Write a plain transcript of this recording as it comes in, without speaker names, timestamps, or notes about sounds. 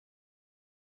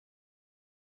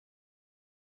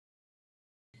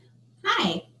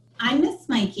Hi, I'm Miss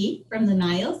Mikey from the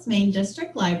Niles Main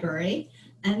District Library,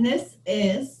 and this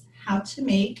is how to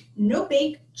make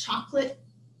no-bake chocolate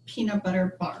peanut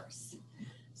butter bars.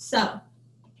 So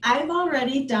I've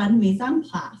already done mise en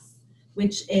place,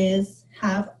 which is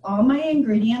have all my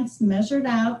ingredients measured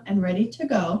out and ready to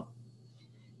go.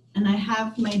 And I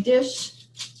have my dish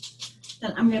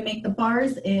that I'm going to make the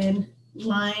bars in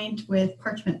lined with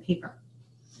parchment paper.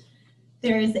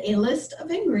 There is a list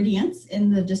of ingredients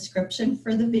in the description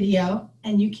for the video,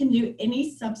 and you can do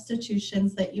any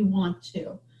substitutions that you want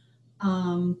to.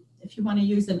 If you want to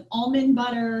use an almond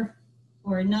butter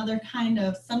or another kind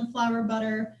of sunflower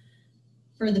butter,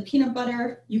 for the peanut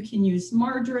butter, you can use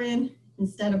margarine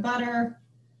instead of butter,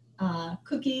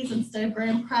 cookies instead of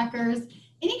graham crackers.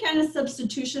 Any kind of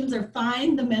substitutions are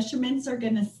fine. The measurements are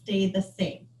going to stay the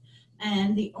same.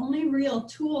 And the only real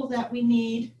tool that we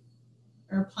need,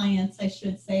 or appliance I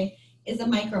should say, is a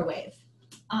microwave.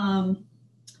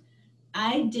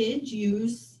 I did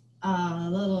use a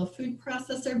little food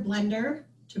processor blender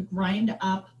to grind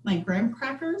up my graham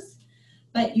crackers,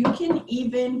 but you can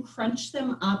even crunch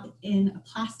them up in a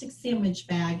plastic sandwich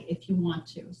bag if you want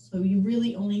to. So you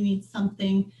really only need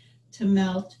something to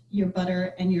melt your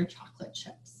butter and your chocolate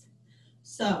chips.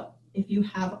 So if you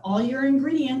have all your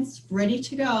ingredients ready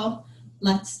to go,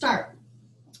 let's start.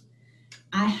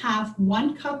 I have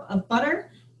 1 cup of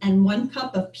butter and 1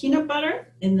 cup of peanut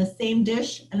butter in the same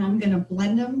dish, and I'm going to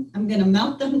blend them. I'm going to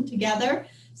melt them together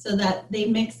so that they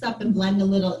mix up and blend a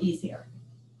little easier.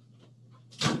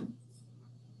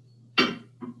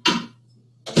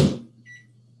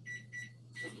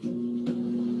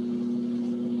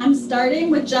 I'm starting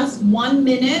with just 1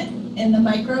 minute in the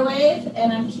microwave,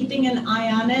 and I'm keeping an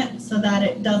eye on it so that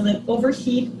it doesn't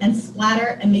overheat and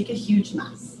splatter and make a huge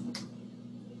mess.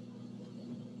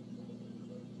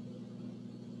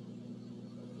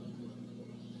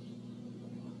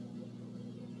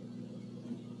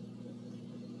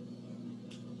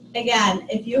 Again,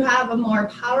 if you have a more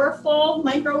powerful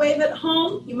microwave at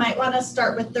home, you might want to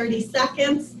start with 30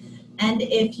 seconds. And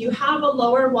if you have a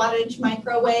lower wattage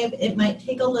microwave, it might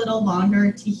take a little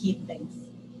longer to heat things.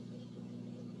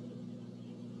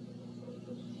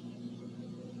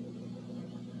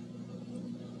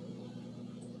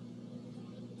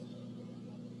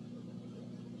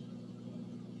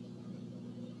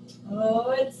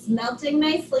 Oh, it's melting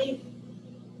nicely.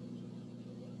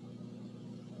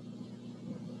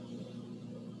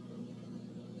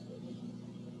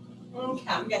 Okay,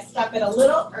 I'm going to stop it a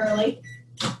little early.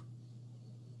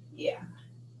 Yeah,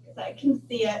 because I can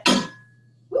see it.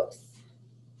 Whoops.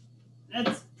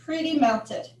 It's pretty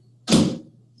melted.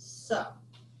 So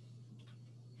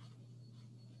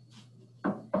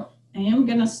I am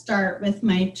going to start with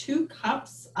my 2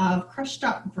 cups of crushed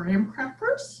up graham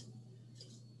crackers.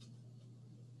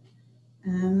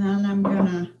 And then I'm going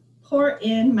to pour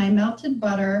in my melted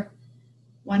butter,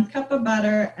 1 cup of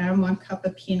butter and 1 cup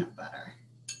of peanut butter.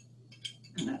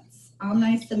 And it's all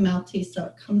nice and melty, so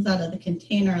it comes out of the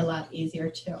container a lot easier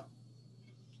too.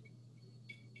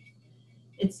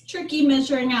 It's tricky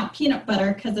measuring out peanut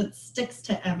butter because it sticks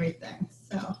to everything.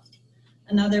 So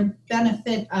another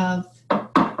benefit of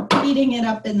heating it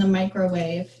up in the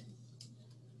microwave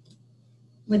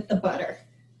with the butter.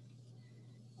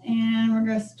 And we're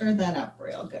going to stir that up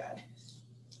real good.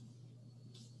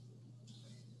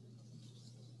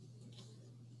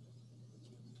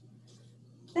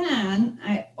 Then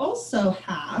I also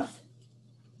have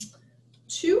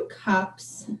 2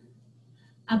 cups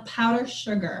of powdered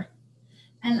sugar.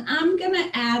 And I'm going to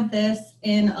add this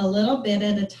in a little bit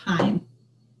at a time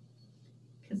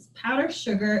because powdered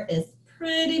sugar is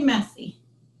pretty messy.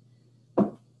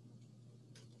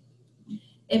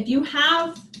 If you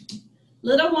have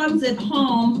little ones at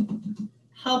home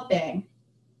helping,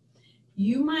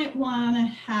 you might want to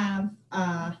have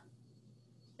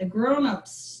the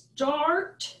grown-ups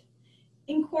start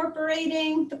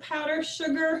incorporating the powdered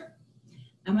sugar,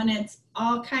 and when it's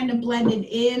all kind of blended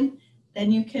in,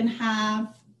 then you can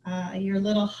have your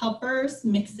little helpers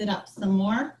mix it up some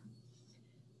more.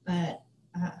 But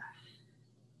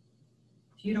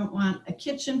if you don't want a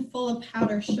kitchen full of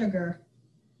powdered sugar,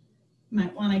 you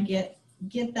might want to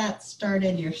get that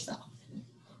started yourself.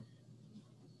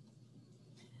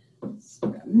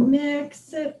 So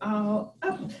mix it all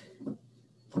up.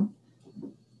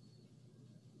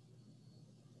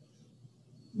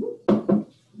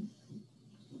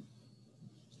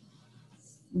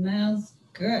 Smells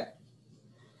good.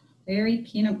 Very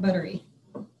peanut buttery.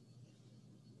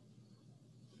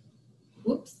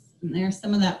 Whoops, and there's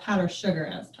some of that powdered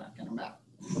sugar I was talking about.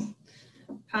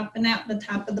 Popping out the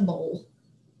top of the bowl.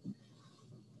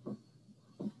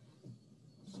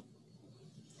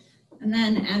 And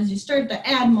then as you start to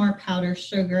add more powdered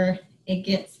sugar, it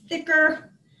gets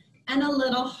thicker and a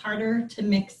little harder to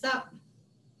mix up.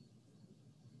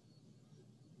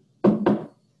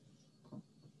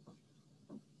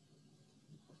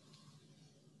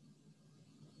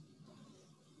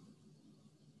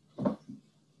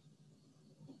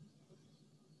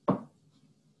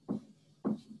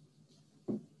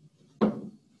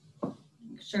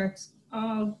 Make sure it's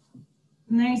all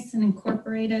nice and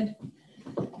incorporated.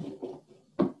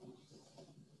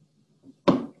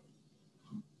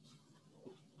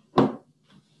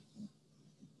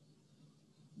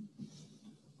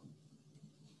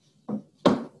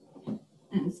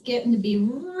 And it's getting to be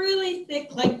really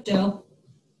thick like dough.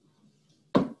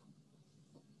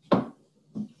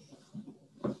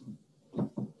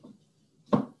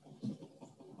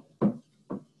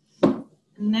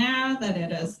 Now that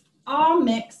it is all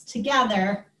mixed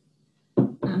together,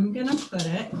 I'm gonna put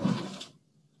it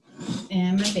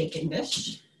in my baking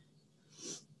dish.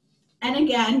 And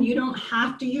again, you don't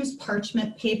have to use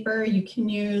parchment paper. You can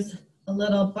use a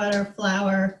little butter,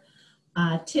 flour,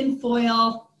 tin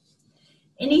foil,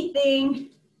 anything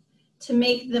to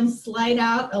make them slide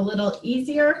out a little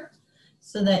easier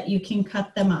so that you can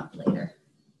cut them up later.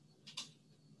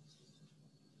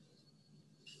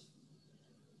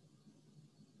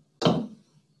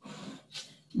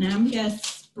 Now I'm going to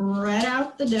spread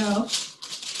out the dough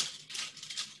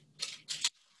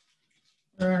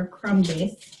for our crumb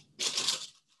base.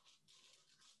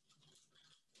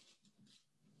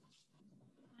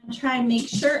 I try and make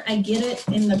sure I get it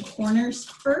in the corners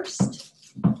first.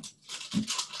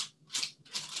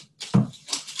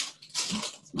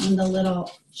 It's one of the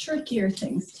little trickier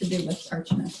things to do with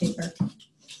parchment paper.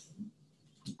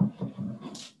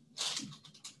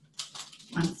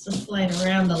 Wants to slide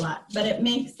around a lot, but it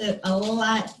makes it a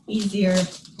lot easier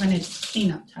when it's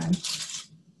cleanup time.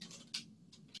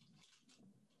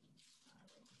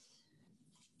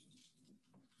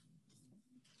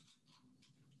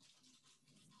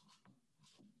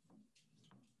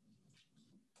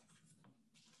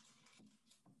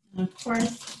 And of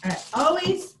course, I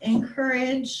always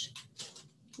encourage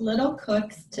little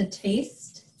cooks to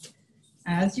taste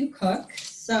as you cook,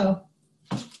 so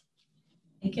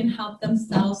they can help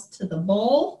themselves to the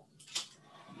bowl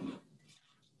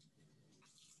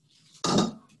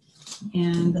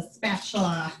and the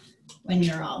spatula when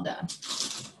you're all done.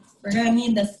 We're going to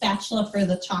need the spatula for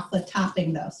the chocolate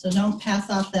topping though, so don't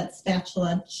pass off that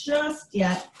spatula just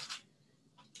yet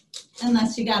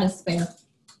unless you got a spare.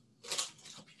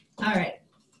 All right,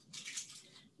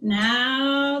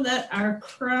 now that our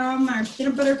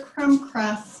peanut butter crumb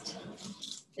crust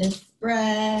is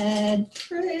spread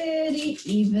pretty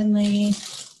evenly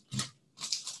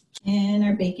in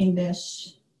our baking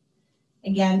dish.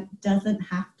 Again, doesn't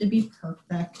have to be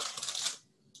perfect.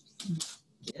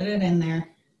 Get it in there.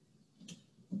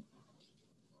 All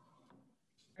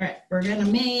right, we're gonna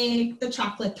make the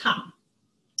chocolate top.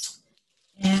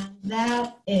 And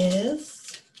that is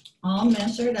all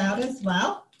measured out as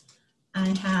well. I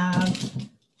have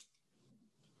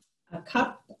 1.5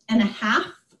 cups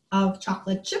of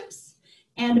chocolate chips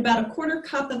and about 1/4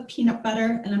 cup of peanut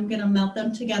butter, and I'm gonna melt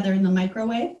them together in the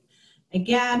microwave.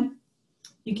 Again,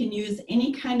 you can use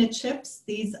any kind of chips.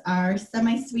 These are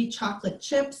semi-sweet chocolate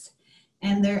chips,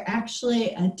 and they're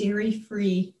actually a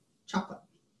dairy-free chocolate.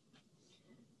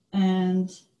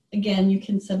 And again, you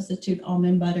can substitute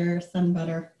almond butter, sun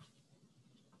butter.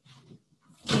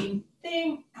 Same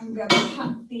thing. I'm gonna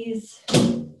put these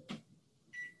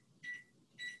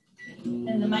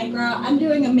in the micro. I'm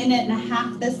doing 1.5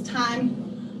 minutes this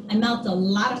time. I melt a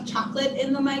lot of chocolate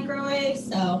in the microwave,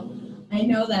 so I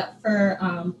know that for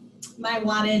my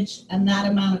wattage and that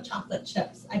amount of chocolate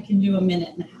chips, I can do 1.5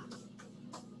 minutes.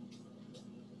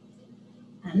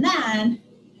 And then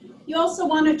you also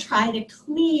want to try to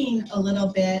clean a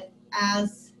little bit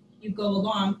as you go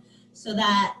along so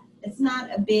that it's not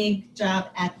a big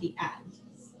job at the end.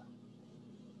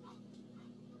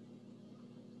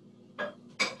 Put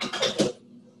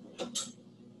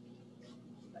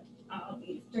all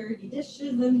these dirty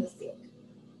dishes in the sink.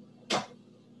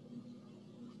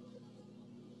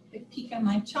 Quick peek at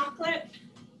my chocolate.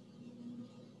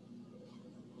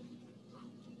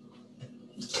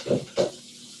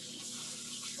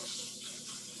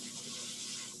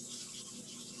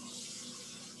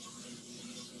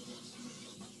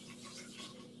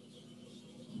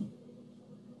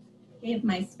 Gave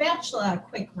my spatula a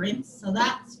quick rinse, so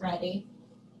that's ready.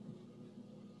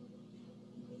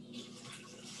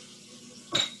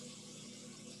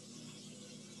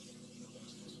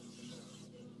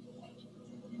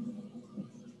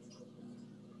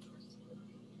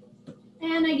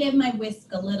 And I give my whisk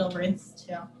a little rinse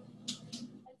too. Let's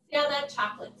see how that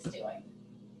chocolate's doing.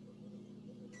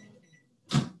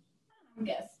 I'm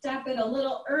gonna step it a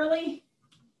little early.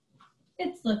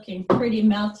 It's looking pretty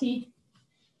melty.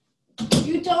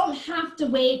 You don't have to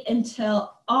wait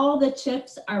until all the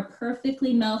chips are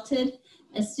perfectly melted.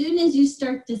 As soon as you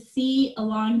start to see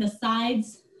along the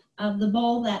sides of the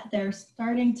bowl that they're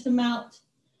starting to melt,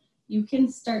 you can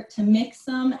start to mix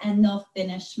them and they'll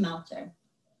finish melting.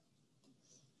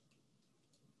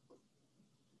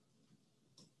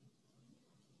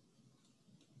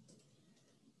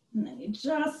 And then you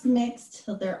just mix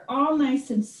till they're all nice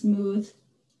and smooth.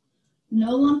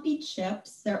 No lumpy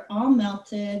chips, they're all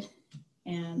melted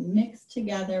and mixed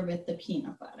together with the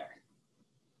peanut butter.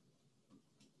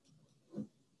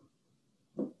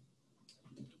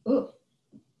 Ooh,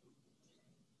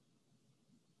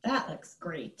 that looks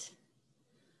great.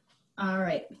 All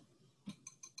right.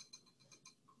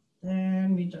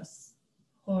 Then we just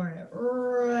pour it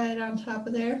right on top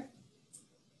of there.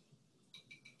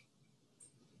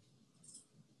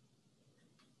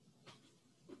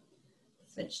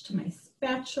 Switch to my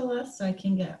spatula so I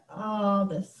can get all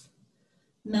this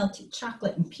melted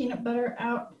chocolate and peanut butter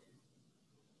out.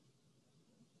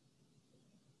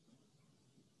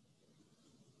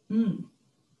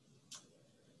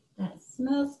 That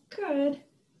smells good.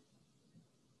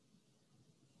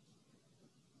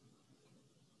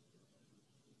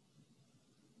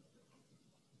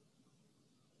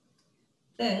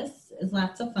 This is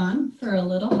lots of fun for a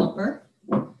little helper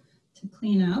to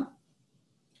clean up.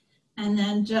 And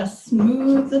then just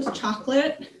smooth the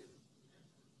chocolate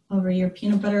over your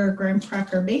peanut butter or graham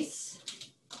cracker base.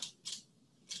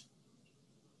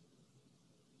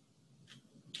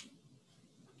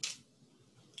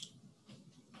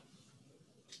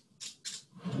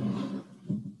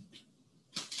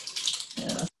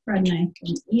 Spread nice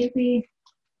and easy.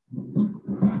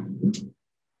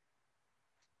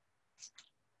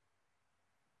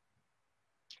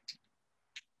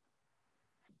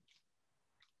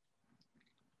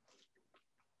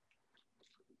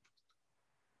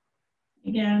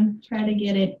 Again, try to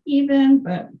get it even,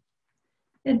 but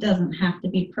it doesn't have to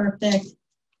be perfect.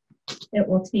 It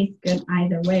will taste good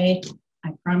either way,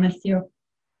 I promise you.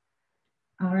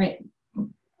 All right.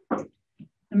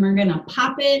 And we're gonna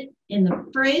pop it in the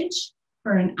fridge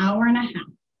for an hour and a half.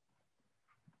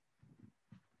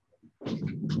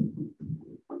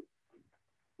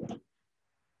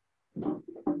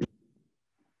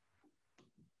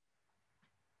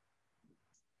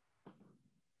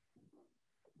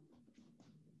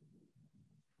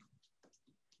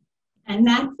 And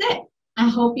that's it. I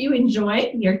hope you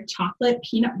enjoyed your chocolate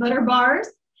peanut butter bars.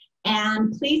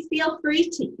 And please feel free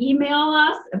to email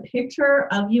us a picture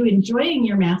of you enjoying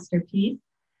your masterpiece.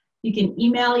 You can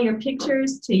email your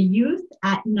pictures to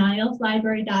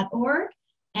youth@nileslibrary.org,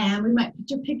 and we might put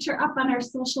your picture up on our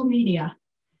social media.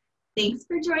 Thanks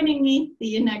for joining me.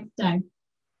 See you next time.